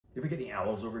You ever get any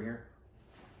owls over here?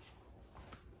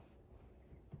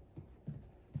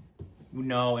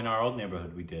 No, in our old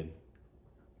neighborhood we did,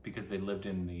 because they lived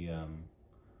in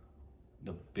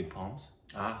the big palms.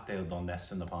 Ah, They'll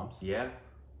nest in the palms. yeah.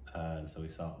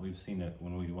 So we've seen it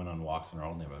when we went on walks in our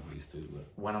old neighborhood. We used to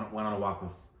Went on a walk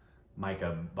with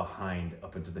Micah behind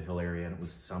up into the hill area, and the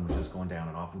sun was just going down,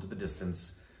 and off into the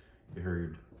distance, you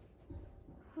heard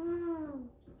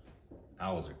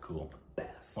owls are cool.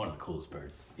 best. One of the coolest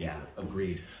birds. Yeah,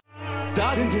 agreed.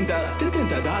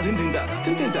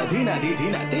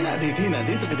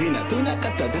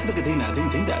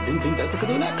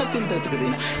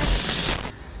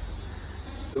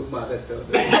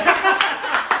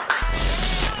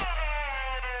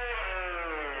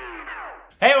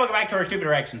 Hey, welcome back to our Stupid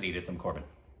Reactions. It's I'm Corbin.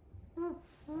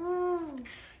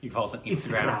 You can follow us on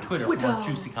Instagram and Twitter for more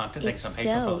juicy content. Thanks on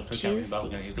Patreon. So juicy. Follow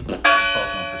us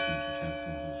on person in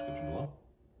the description below.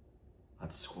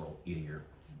 That's a squirrel eating your...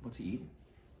 What's he eating?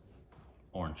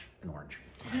 Orange. An orange.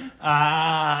 We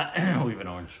have an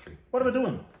orange tree. What am I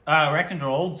doing? Reacting to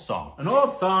an old song. An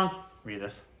old song. Read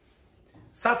this.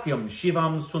 Satyam,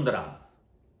 Shivam, Sundaram.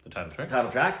 The title track.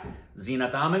 Title track,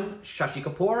 Zeenat Aman, Shashi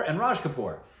Kapoor, and Raj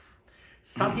Kapoor.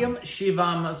 Satyam,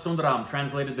 Shivam, Sundaram,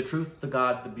 translated The Truth, the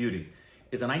God, the Beauty,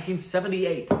 is a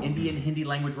 1978 Indian Hindi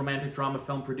language romantic drama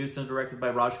film produced and directed by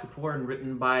Raj Kapoor and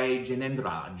written by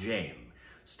Janendra Jain,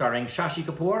 starring Shashi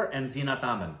Kapoor and Zeenat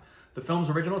Aman. The film's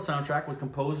original soundtrack was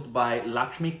composed by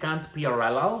Lakshmikant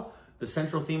Pyarelal. The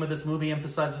central theme of this movie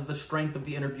emphasizes the strength of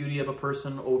the inner beauty of a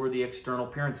person over the external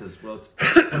appearances. Well, it's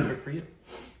perfect for you.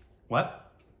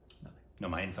 What? Nothing. No,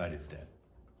 my inside is dead.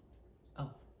 Oh.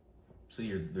 So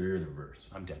you're the reverse.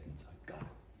 I'm dead inside. Got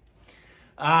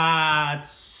it.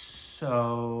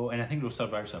 So, and I think it was subbed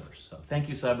by our subbers. So Thank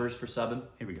you, subbers, for subbing.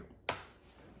 here we go.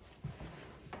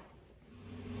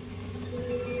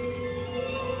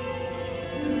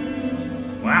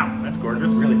 Wow, that's gorgeous.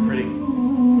 Really pretty.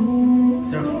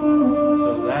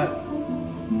 So is that.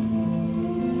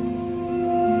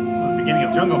 The beginning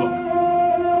of Jungle Book.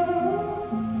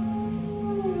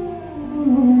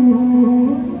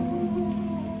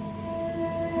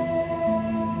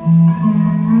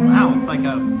 Wow, it's like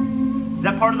a... Is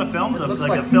that part of the film? It So looks it's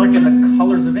like a film. freaking the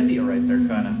colors of India right there,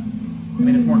 kind of. I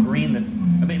mean, it's more green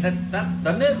than... I mean, that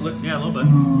doesn't it? Looks, Yeah, a little bit.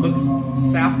 looks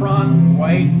saffron,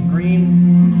 white, green.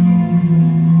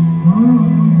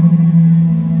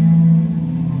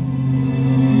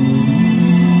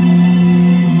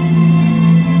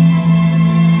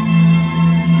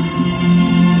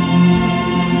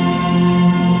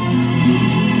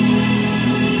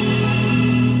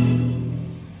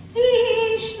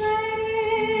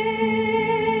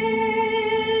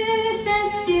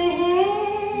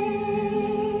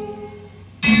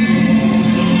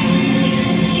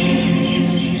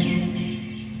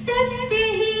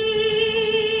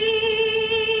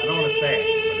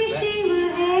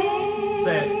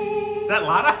 Is that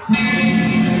Lata?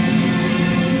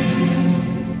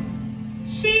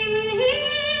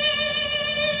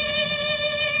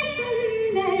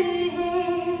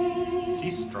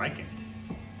 She's striking.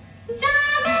 She's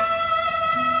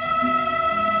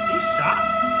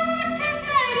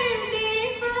shot.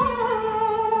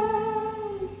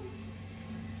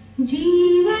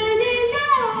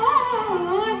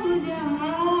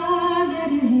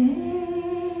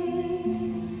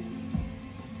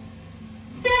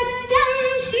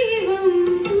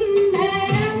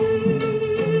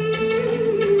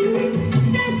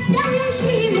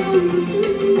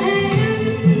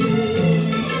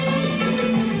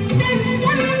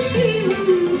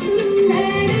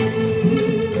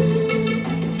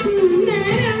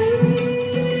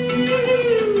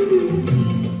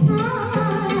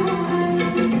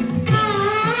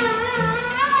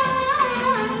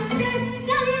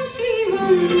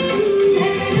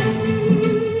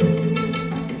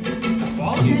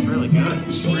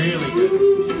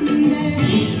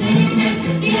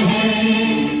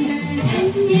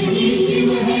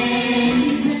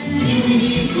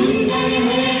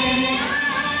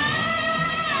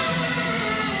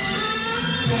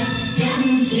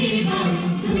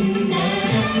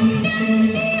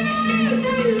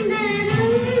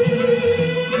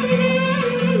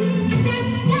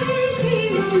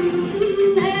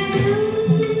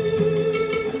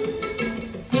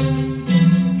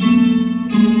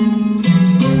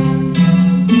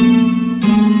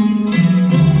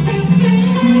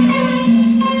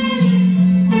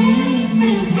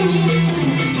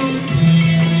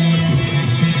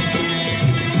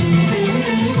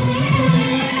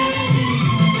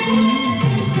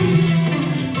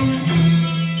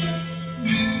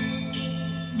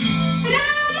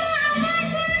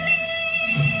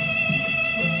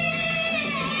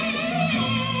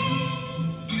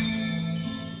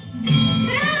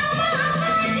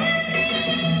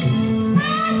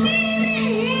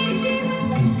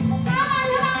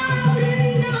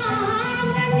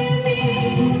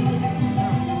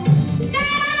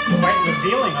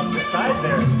 revealing up the side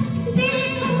there.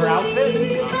 Her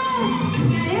outfit.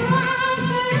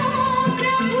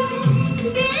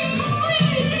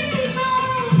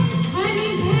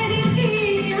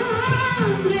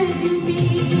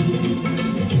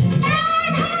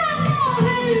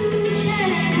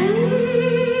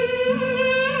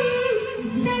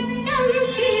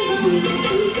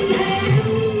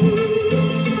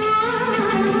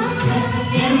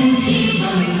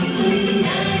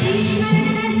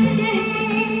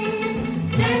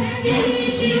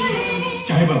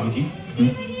 चाहे बाबूजी।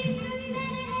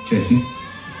 कैसी?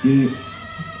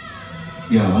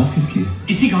 ये आवाज किसकी है?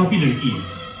 इसी गांव की लड़की है।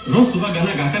 रोज सुबह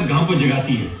गाना गाकर गांव को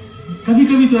जगाती है। कभी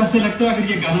कभी तो ऐसे लगता है अगर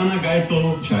ये गाना ना गाए तो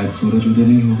शायद सूरज उदय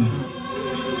नहीं होगा।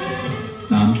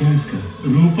 नाम क्या है इसका?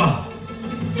 रूपा।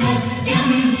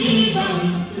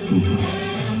 रूपा।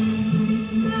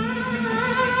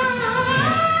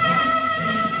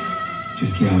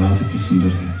 जिसकी आवाज इतनी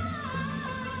सुंदर है,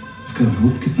 उसका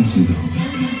रूप कितना सुंदर होगा।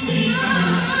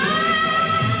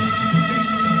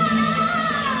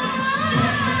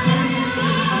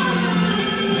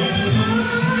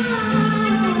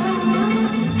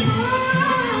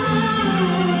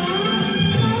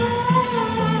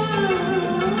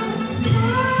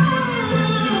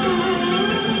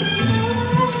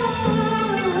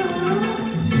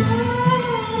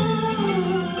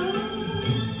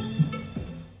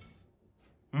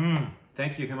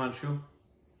 Thank you, Himanshu.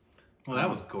 Well, that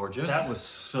was gorgeous. That was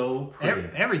so pretty.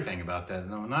 Everything about that.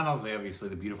 No, not only obviously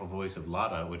the beautiful voice of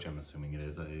Lata, which I'm assuming it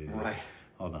is. Right.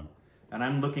 Hold on. And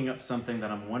I'm looking up something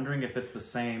that I'm wondering if it's the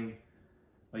same.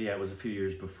 Oh yeah, it was a few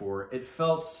years before. It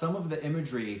felt some of the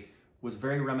imagery was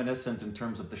very reminiscent in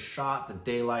terms of the shot, the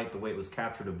daylight, the way it was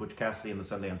captured of Butch Cassidy and the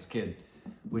Sundance Kid,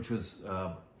 which was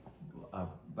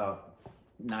about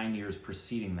 9 years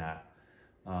preceding that.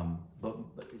 But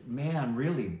man,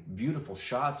 really beautiful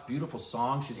shots, beautiful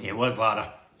song. It was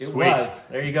Lata. It was.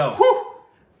 There you go. Whew.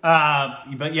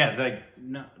 But yeah,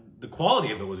 the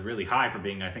quality of it was really high for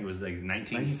being, I think it was like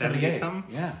 1970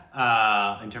 something.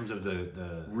 Yeah. In terms of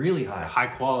the really high, the high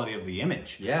quality of the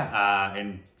image. Yeah.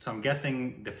 And so I'm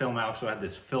guessing the film also had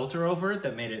this filter over it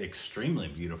that made it extremely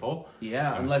beautiful.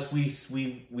 Yeah. Unless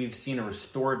we've seen a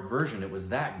restored version, it was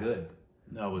that good.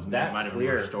 No, it was that might have been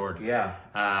clear. restored. Yeah.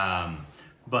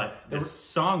 But the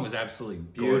song was absolutely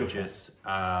gorgeous.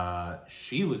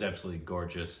 She was absolutely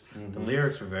gorgeous. Mm-hmm. The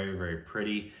lyrics were very, very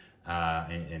pretty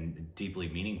and deeply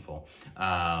meaningful.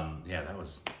 Yeah, that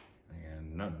was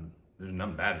there's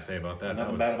nothing bad to say about that.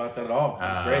 Nothing bad about that at all. It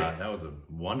was great. That was a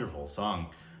wonderful song.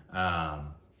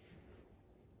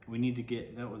 We need to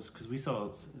get, that was, because we saw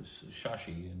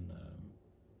Shashi in,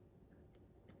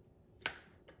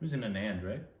 he was in Anand,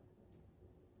 right?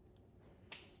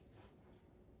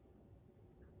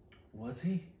 Was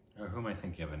he? Or who am I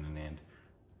thinking of in Anand?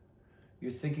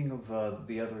 You're thinking of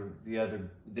the other.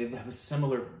 They have a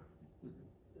similar.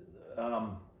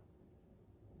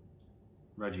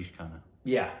 Rajesh Khanna.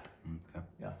 Yeah. Okay.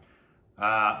 Yeah.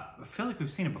 I feel like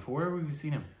we've seen it before. Where have we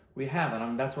seen him? We have,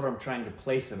 and that's what I'm trying to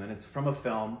place him. And it's from a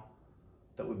film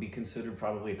that would be considered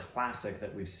probably a classic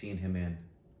that we've seen him in,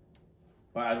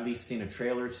 or at least seen a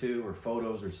trailer to, or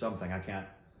photos, or something. I can't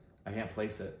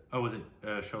place it. Oh, was it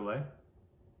Sholay?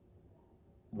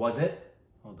 Was it?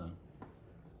 Hold on.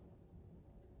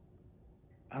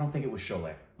 I don't think it was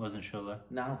Sholay. Wasn't Sholay?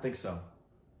 No, I don't think so.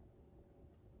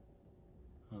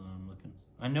 Hold on, I'm looking.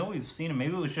 I know we've seen him.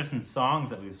 Maybe it was just in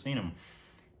songs that we've seen him.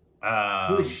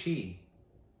 Who is she?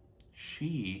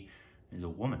 She is a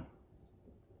woman.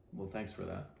 Well, thanks for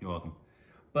that. You're welcome.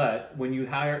 But when you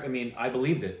hire, I mean, I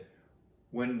believed it.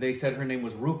 When they said her name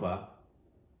was Rupa,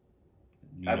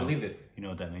 I believed it. You know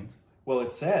what that means? Well,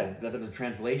 it said that the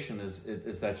translation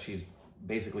is that she's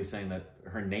basically saying that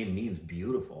her name means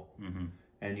beautiful. Mm-hmm.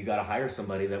 And you got to hire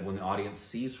somebody that when the audience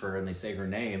sees her and they say her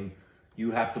name,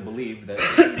 you have to believe that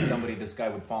she's somebody this guy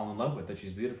would fall in love with, that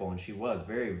she's beautiful. And she was.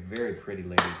 Very, very pretty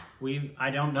lady.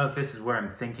 I don't know if this is where I'm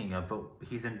thinking of, but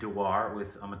he's in Diwar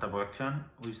with Amitabh Bachchan.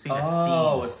 We've seen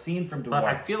a scene from Diwar. But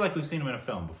I feel like we've seen him in a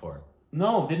film before.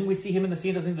 No, didn't we see him in the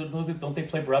scene? Don't they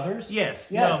play brothers?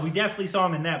 Yes. No, we definitely saw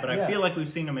him in that, but I feel like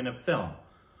we've seen him in a film.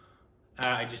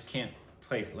 I just can't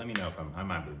place it. Let me know if I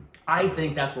might be. I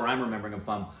think that's where I'm remembering him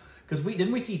from. Because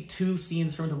didn't we see two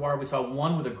scenes from Diwar? We saw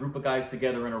one with a group of guys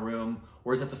together in a room,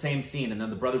 or is it the same scene? And then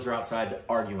the brothers are outside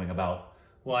arguing about.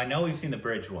 Well, I know we've seen the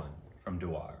bridge one from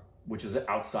Diwar, which is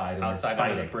outside. Outside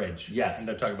under the bridge. Yes. And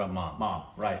they're talking about mom. Mom,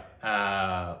 right.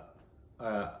 I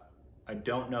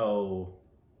don't know.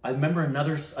 I remember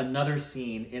another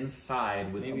scene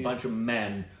inside with a bunch of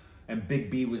men, and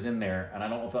Big B was in there, and I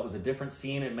don't know if that was a different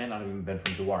scene. It may not have even been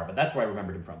from Diwar, but that's where I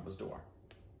remembered him from, was Diwar.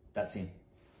 That scene.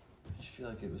 I just feel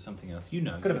like it was something else. You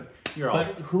know. Could have been. You're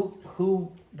but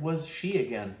who was she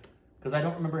again? Because I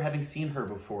don't remember having seen her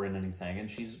before in anything. And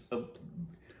she's a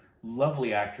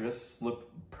lovely actress.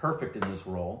 Looked perfect in this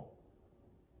role.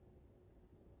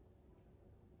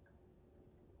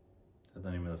 Is that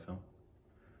the name of the film?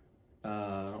 I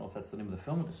don't know if that's the name of the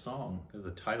film or the song. Because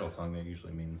the title song, that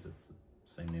usually means it's the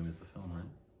same name as the film, right?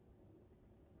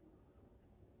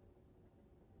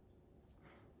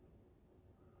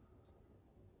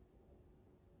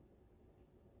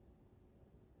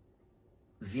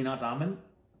 Zeenat Aman?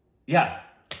 Yeah.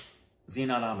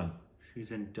 Zeenat Aman.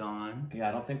 She's in Dawn. Yeah,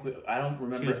 I don't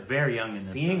remember She was very young in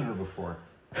this seeing film. her before.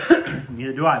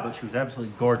 Neither do I, but she was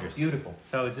absolutely gorgeous. Beautiful.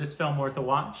 So is this film worth a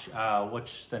watch?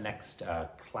 What's the next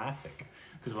classic?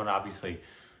 Because obviously,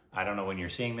 I don't know when you're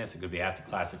seeing this. It could be after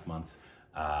Classic Month.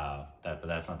 But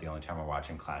that's not the only time we're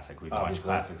watching classic. We can watch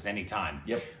classics anytime.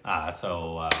 Yep.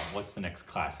 So what's the next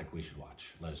classic we should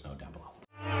watch? Let us know down below.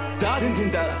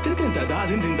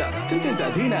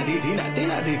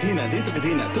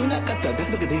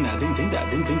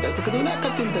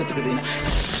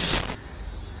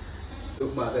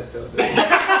 Lúc mà thật sự